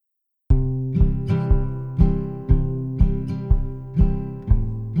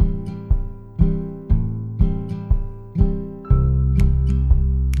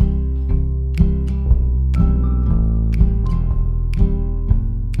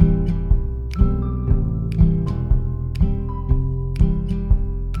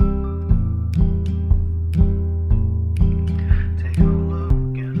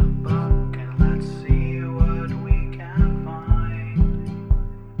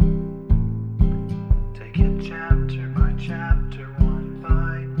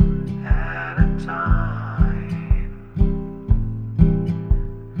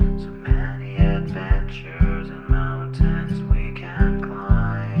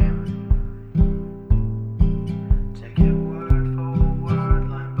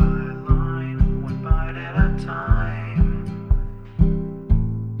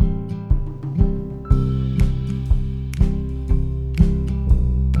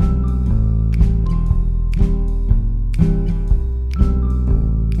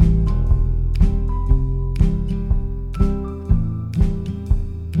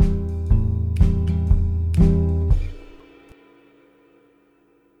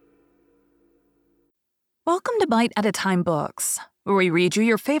Welcome to Bite at a Time Books, where we read you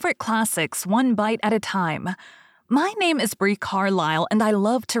your favorite classics one bite at a time. My name is Brie Carlisle, and I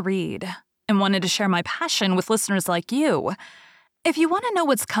love to read, and wanted to share my passion with listeners like you. If you want to know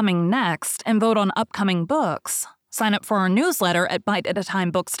what's coming next and vote on upcoming books, sign up for our newsletter at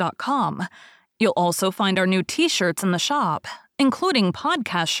biteatatimebooks.com. You'll also find our new t-shirts in the shop, including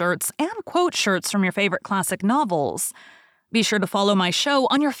podcast shirts and quote shirts from your favorite classic novels. Be sure to follow my show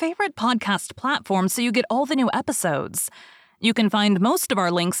on your favorite podcast platform so you get all the new episodes. You can find most of our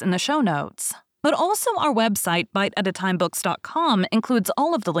links in the show notes, but also our website, biteatatimebooks.com, includes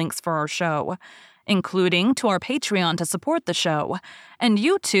all of the links for our show, including to our Patreon to support the show, and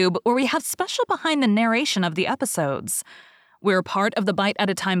YouTube, where we have special behind the narration of the episodes. We're part of the Bite at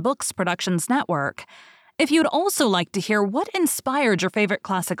a Time Books Productions Network. If you'd also like to hear what inspired your favorite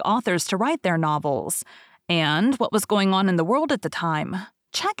classic authors to write their novels, and what was going on in the world at the time,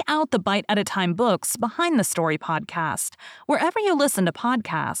 check out the Bite at a Time Books Behind the Story podcast, wherever you listen to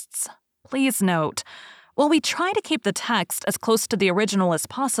podcasts. Please note, while we try to keep the text as close to the original as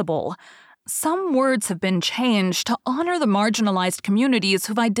possible, some words have been changed to honor the marginalized communities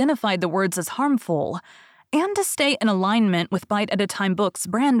who've identified the words as harmful, and to stay in alignment with Bite at a Time Books'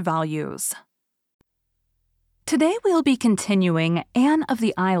 brand values. Today we'll be continuing Anne of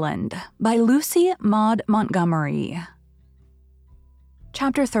the Island by Lucy Maud Montgomery.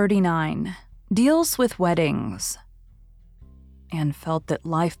 Chapter 39 deals with weddings. Anne felt that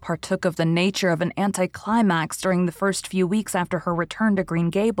life partook of the nature of an anticlimax during the first few weeks after her return to Green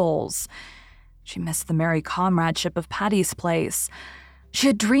Gables. She missed the merry comradeship of Patty's Place. She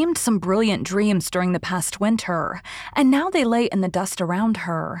had dreamed some brilliant dreams during the past winter, and now they lay in the dust around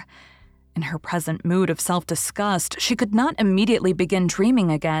her. In her present mood of self-disgust, she could not immediately begin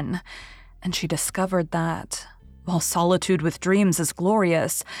dreaming again, and she discovered that, while solitude with dreams is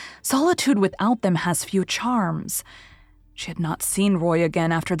glorious, solitude without them has few charms. She had not seen Roy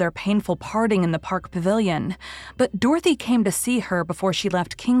again after their painful parting in the park pavilion, but Dorothy came to see her before she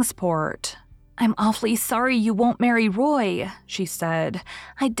left Kingsport. "I'm awfully sorry you won't marry Roy," she said.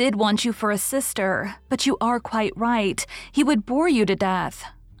 "I did want you for a sister, but you are quite right. He would bore you to death.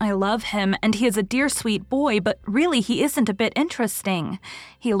 I love him, and he is a dear sweet boy, but really he isn't a bit interesting.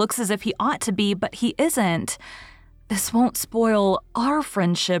 He looks as if he ought to be, but he isn't. This won't spoil our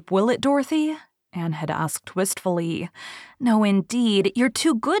friendship, will it, Dorothy?" Anne had asked wistfully. "No, indeed. You're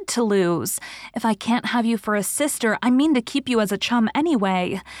too good to lose. If I can't have you for a sister, I mean to keep you as a chum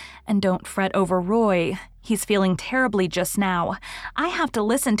anyway. And don't fret over Roy. He's feeling terribly just now. I have to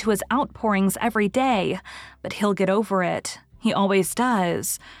listen to his outpourings every day, but he'll get over it. He always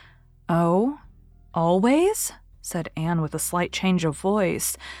does." "Oh? Always?" said Anne with a slight change of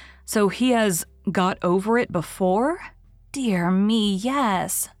voice. "So he has got over it before?" "Dear me,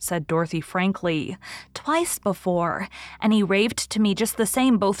 yes," said Dorothy frankly. "Twice before, and he raved to me just the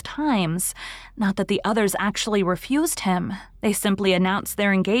same both times. Not that the others actually refused him. They simply announced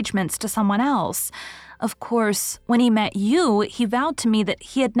their engagements to someone else. Of course, when he met you, he vowed to me that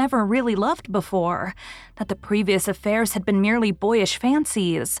he had never really loved before, that the previous affairs had been merely boyish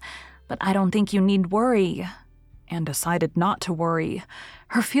fancies. But I don't think you need worry." Anne decided not to worry.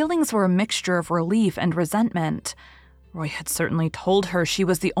 Her feelings were a mixture of relief and resentment. Roy had certainly told her she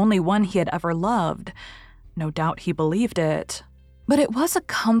was the only one he had ever loved. No doubt he believed it. But it was a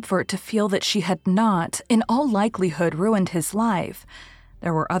comfort to feel that she had not, in all likelihood, ruined his life.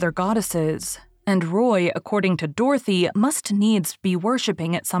 There were other goddesses, and Roy, according to Dorothy, must needs be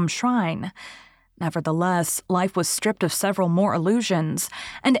worshipping at some shrine. Nevertheless, life was stripped of several more illusions,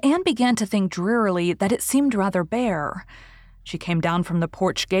 and Anne began to think drearily that it seemed rather bare. She came down from the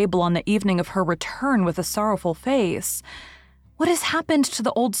porch gable on the evening of her return with a sorrowful face. "What has happened to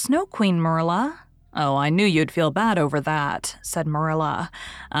the old Snow Queen, Marilla?" "Oh, I knew you'd feel bad over that," said Marilla.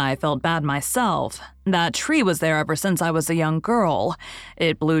 "I felt bad myself. That tree was there ever since I was a young girl.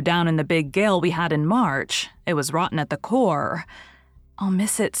 It blew down in the big gale we had in March. It was rotten at the core." "I'll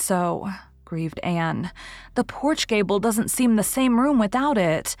miss it so," grieved Anne. "The porch gable doesn't seem the same room without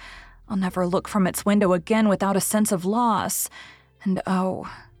it. I'll never look from its window again without a sense of loss. And oh,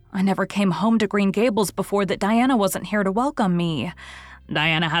 I never came home to Green Gables before that Diana wasn't here to welcome me."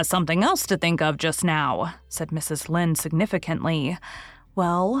 "Diana has something else to think of just now," said Mrs. Lynde significantly.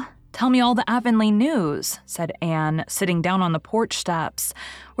 "Well, tell me all the Avonlea news," said Anne, sitting down on the porch steps,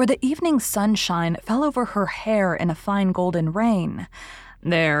 where the evening sunshine fell over her hair in a fine golden rain.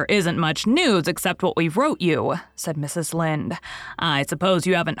 "There isn't much news except what we've wrote you," said Mrs. Lynde. "I suppose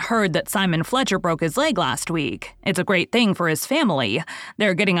you haven't heard that Simon Fletcher broke his leg last week. It's a great thing for his family.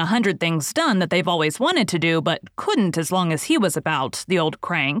 They're getting 100 things done that they've always wanted to do but couldn't as long as he was about, the old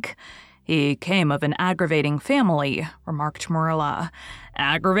crank. "He came of an aggravating family," remarked Marilla.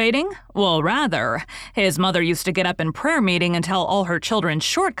 "Aggravating? Well, rather. His mother used to get up in prayer meeting and tell all her children's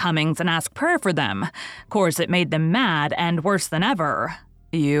shortcomings and ask prayer for them. Course it made them mad and worse than ever."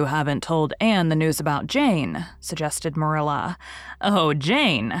 "You haven't told Anne the news about Jane," suggested Marilla. "Oh,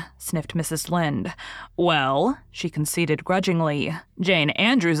 Jane," sniffed Mrs. Lynde. "Well," she conceded grudgingly, "Jane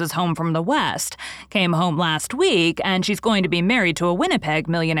Andrews is home from the West. Came home last week, and she's going to be married to a Winnipeg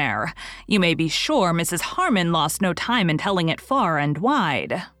millionaire. You may be sure Mrs. Harmon lost no time in telling it far and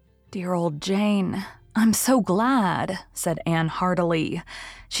wide." "Dear old Jane. I'm so glad," said Anne heartily.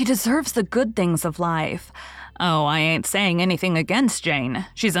 "She deserves the good things of life." "Oh, I ain't saying anything against Jane.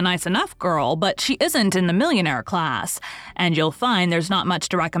 She's a nice enough girl, but she isn't in the millionaire class. And you'll find there's not much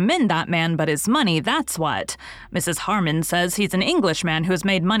to recommend that man but his money, that's what. Mrs. Harmon says he's an Englishman who's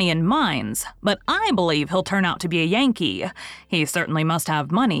made money in mines, but I believe he'll turn out to be a Yankee. He certainly must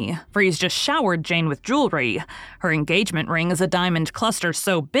have money, for he's just showered Jane with jewelry. Her engagement ring is a diamond cluster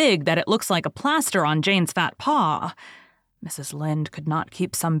so big that it looks like a plaster on Jane's fat paw." Mrs. Lynde could not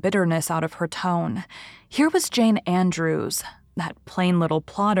keep some bitterness out of her tone. Here was Jane Andrews, that plain little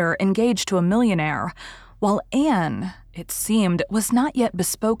plodder engaged to a millionaire, while Anne, it seemed, was not yet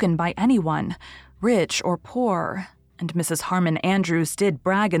bespoken by anyone, rich or poor. And Mrs. Harmon Andrews did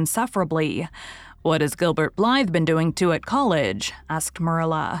brag insufferably. "What has Gilbert Blythe been doing to at college?" asked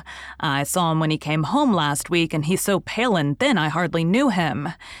Marilla. "I saw him when he came home last week, and he's so pale and thin I hardly knew him."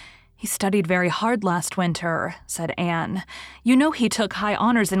 "He studied very hard last winter," said Anne. "You know he took high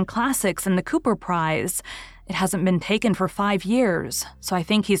honors in classics and the Cooper Prize. It hasn't been taken for 5 years, so I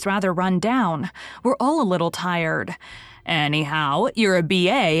think he's rather run down. We're all a little tired." "Anyhow, you're a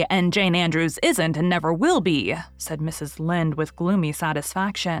B.A., and Jane Andrews isn't and never will be," said Mrs. Lynde with gloomy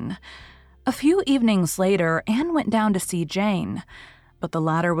satisfaction. A few evenings later, Anne went down to see Jane, but the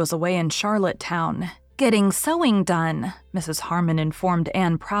latter was away in Charlottetown, "getting sewing done," Mrs. Harmon informed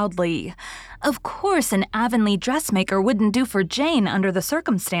Anne proudly. "Of course an Avonlea dressmaker wouldn't do for Jane under the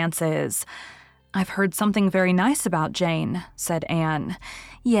circumstances." "I've heard something very nice about Jane," said Anne.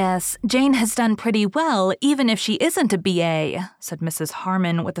 "Yes, Jane has done pretty well, even if she isn't a B.A., said Mrs.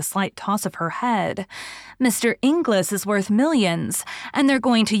 Harmon with a slight toss of her head. "Mr. Inglis is worth millions, and they're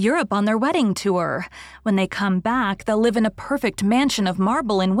going to Europe on their wedding tour. When they come back, they'll live in a perfect mansion of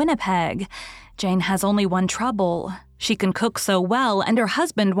marble in Winnipeg. Jane has only one trouble. She can cook so well, and her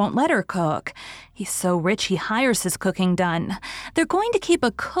husband won't let her cook. He's so rich he hires his cooking done. They're going to keep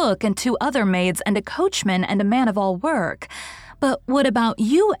a cook and 2 other maids and a coachman and a man of all work. But what about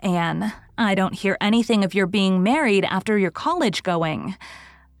you, Anne? I don't hear anything of your being married after your college going."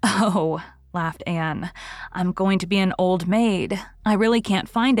 "Oh," laughed Anne, "I'm going to be an old maid. I really can't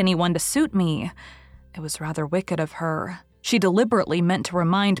find anyone to suit me." It was rather wicked of her. She deliberately meant to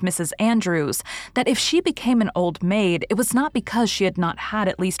remind Mrs. Andrews that if she became an old maid, it was not because she had not had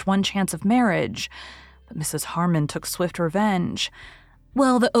at least one chance of marriage. But Mrs. Harmon took swift revenge.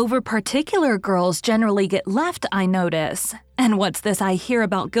 "Well, the over-particular girls generally get left, I notice. And what's this I hear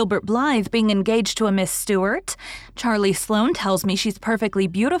about Gilbert Blythe being engaged to a Miss Stewart? Charlie Sloane tells me she's perfectly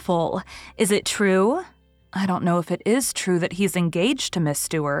beautiful. Is it true?" "I don't know if it is true that he's engaged to Miss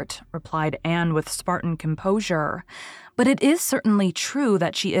Stewart," replied Anne with Spartan composure. "But it is certainly true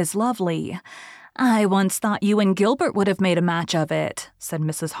that she is lovely." "I once thought you and Gilbert would have made a match of it," said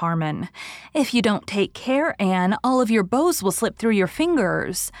Mrs. Harmon. "If you don't take care, Anne, all of your beaux will slip through your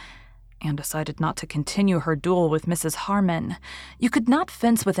fingers." Anne decided not to continue her duel with Mrs. Harmon. You could not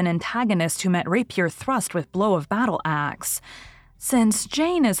fence with an antagonist who met rapier thrust with blow of battle axe. "Since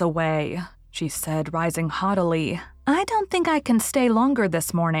Jane is away," she said, rising haughtily, "I don't think I can stay longer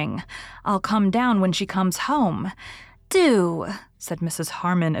this morning. I'll come down when she comes home." "Do," said Mrs.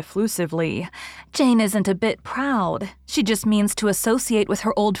 Harmon effusively. "Jane isn't a bit proud. She just means to associate with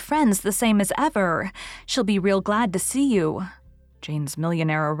her old friends the same as ever. She'll be real glad to see you." Jane's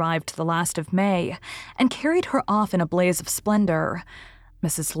millionaire arrived the last of May and carried her off in a blaze of splendor.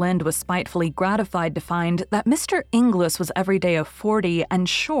 Mrs. Lynde was spitefully gratified to find that Mr. Inglis was every day of 40 and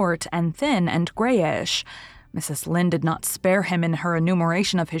short and thin and grayish. Mrs. Lynde did not spare him in her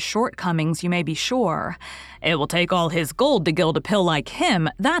enumeration of his shortcomings, you may be sure. "It will take all his gold to gild a pill like him,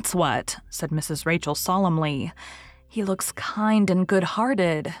 that's what," said Mrs. Rachel solemnly. "He looks kind and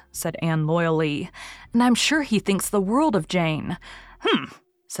good-hearted," said Anne loyally, "and I'm sure he thinks the world of Jane."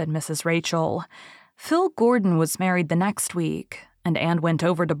 Said Mrs. Rachel. Phil Gordon was married the next week, and Anne went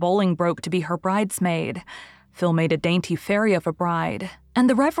over to Bolingbroke to be her bridesmaid. Phil made a dainty fairy of a bride, and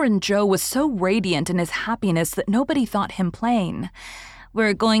the Reverend Joe was so radiant in his happiness that nobody thought him plain.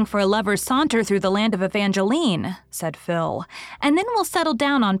 "We're going for a lover's saunter through the land of Evangeline," said Phil, "and then we'll settle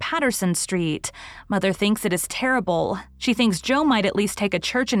down on Patterson Street. Mother thinks it is terrible. She thinks Joe might at least take a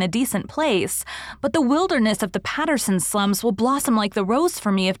church in a decent place, but the wilderness of the Patterson slums will blossom like the rose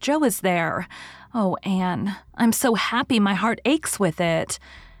for me if Joe is there. Oh, Anne, I'm so happy my heart aches with it."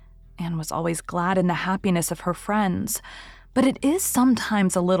 Anne was always glad in the happiness of her friends, but it is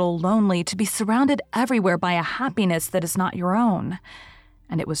sometimes a little lonely to be surrounded everywhere by a happiness that is not your own.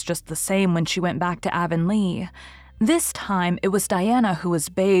 And it was just the same when she went back to Avonlea. This time, it was Diana who was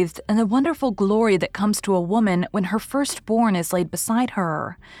bathed in the wonderful glory that comes to a woman when her firstborn is laid beside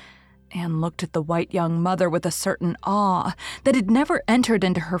her. Anne looked at the white young mother with a certain awe that had never entered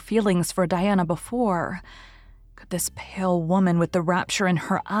into her feelings for Diana before. Could this pale woman with the rapture in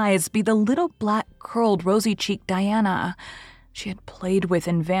her eyes be the little black-curled, rosy-cheeked Diana she had played with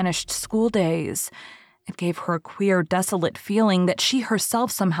in vanished school days? It gave her a queer, desolate feeling that she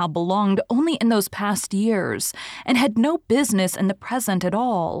herself somehow belonged only in those past years and had no business in the present at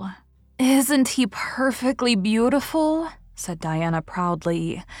all. "Isn't he perfectly beautiful?" said Diana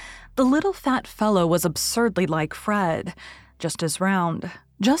proudly. The little fat fellow was absurdly like Fred, just as round,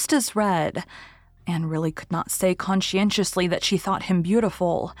 just as red. Anne really could not say conscientiously that she thought him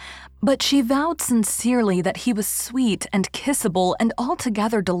beautiful, but she vowed sincerely that he was sweet and kissable and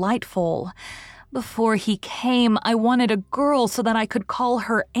altogether delightful. "Before he came, I wanted a girl so that I could call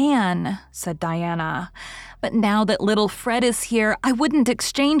her Anne," said Diana. "But now that little Fred is here, I wouldn't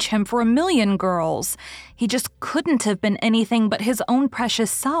exchange him for a million girls. He just couldn't have been anything but his own precious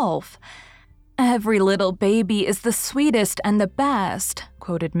self." "Every little baby is the sweetest and the best,"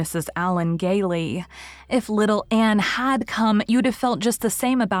 quoted Mrs. Allen gaily. "If little Anne had come, you'd have felt just the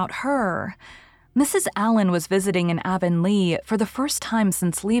same about her." Mrs. Allen was visiting in Avonlea for the first time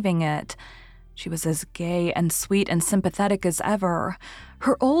since leaving it. She was as gay and sweet and sympathetic as ever.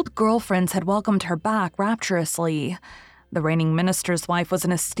 Her old girlfriends had welcomed her back rapturously. The reigning minister's wife was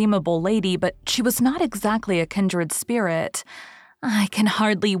an estimable lady, but she was not exactly a kindred spirit. "I can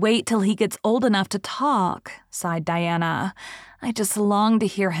hardly wait till he gets old enough to talk," sighed Diana. "I just long to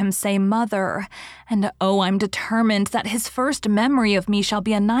hear him say mother. And oh, I'm determined that his first memory of me shall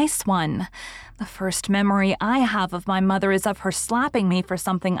be a nice one. The first memory I have of my mother is of her slapping me for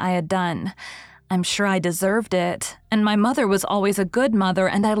something I had done. I'm sure I deserved it, and my mother was always a good mother,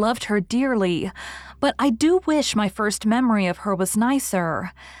 and I loved her dearly. But I do wish my first memory of her was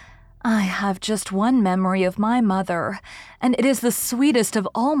nicer. I have just one memory of my mother, and it is the sweetest of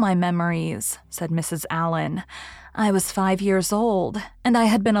all my memories," said Mrs. Allen. "I was 5 years old, and I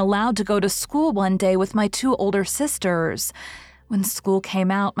had been allowed to go to school one day with my 2 older sisters. When school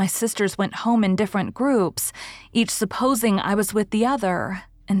came out, my sisters went home in different groups, each supposing I was with the other.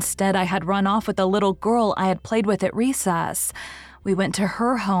 Instead, I had run off with a little girl I had played with at recess. We went to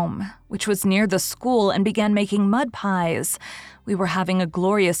her home, which was near the school, and began making mud pies. We were having a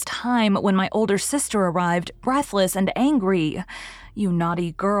glorious time when my older sister arrived, breathless and angry. 'You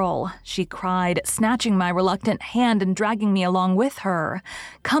naughty girl,' she cried, snatching my reluctant hand and dragging me along with her.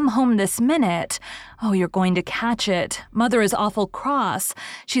 'Come home this minute. Oh, you're going to catch it. Mother is awful cross.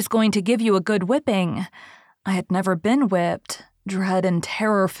 She's going to give you a good whipping.' I had never been whipped. Dread and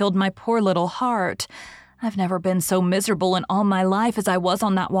terror filled my poor little heart. I've never been so miserable in all my life as I was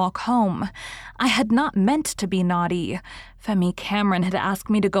on that walk home. I had not meant to be naughty. Femi Cameron had asked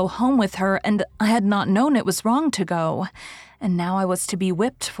me to go home with her, and I had not known it was wrong to go. And now I was to be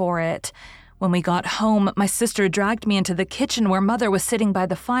whipped for it. When we got home, my sister dragged me into the kitchen where Mother was sitting by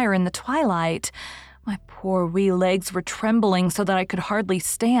the fire in the twilight. My poor wee legs were trembling so that I could hardly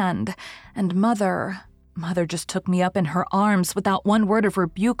stand. And Mother just took me up in her arms without one word of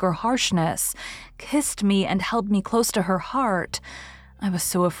rebuke or harshness, kissed me and held me close to her heart. 'I was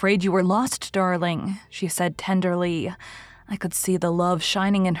so afraid you were lost, darling,' she said tenderly. I could see the love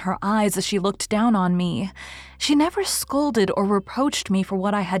shining in her eyes as she looked down on me. She never scolded or reproached me for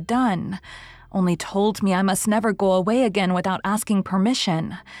what I had done, only told me I must never go away again without asking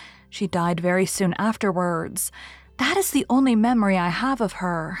permission. She died very soon afterwards. That is the only memory I have of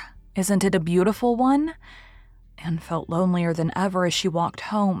her. Isn't it a beautiful one?" Anne felt lonelier than ever as she walked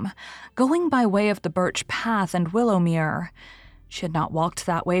home, going by way of the Birch Path and Willowmere. She had not walked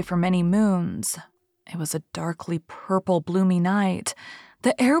that way for many moons. It was a darkly purple, bloomy night.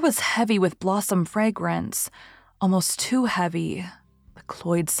 The air was heavy with blossom fragrance, almost too heavy. The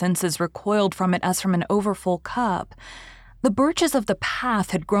cloyed senses recoiled from it as from an overfull cup. The birches of the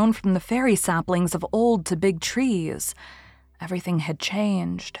path had grown from the fairy saplings of old to big trees. Everything had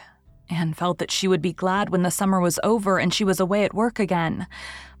changed. Anne felt that she would be glad when the summer was over and she was away at work again.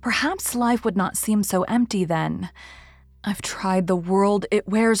 Perhaps life would not seem so empty then. I've tried the world it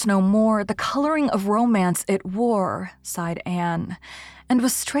wears no more, the coloring of romance it wore, sighed Anne, and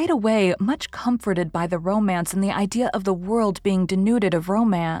was straightway much comforted by the romance and the idea of the world being denuded of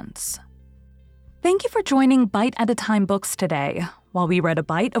romance. Thank you for joining Bite at a Time Books today, while we read a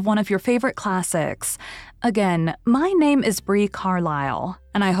bite of one of your favorite classics. Again, my name is Bree Carlisle,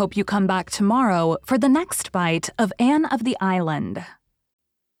 and I hope you come back tomorrow for the next bite of Anne of the Island.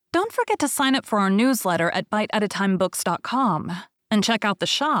 Don't forget to sign up for our newsletter at biteatatimebooks.com and check out the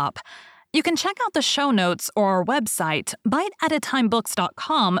shop. You can check out the show notes or our website,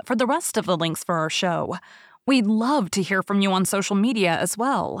 biteatatimebooks.com, for the rest of the links for our show. We'd love to hear from you on social media as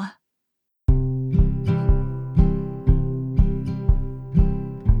well.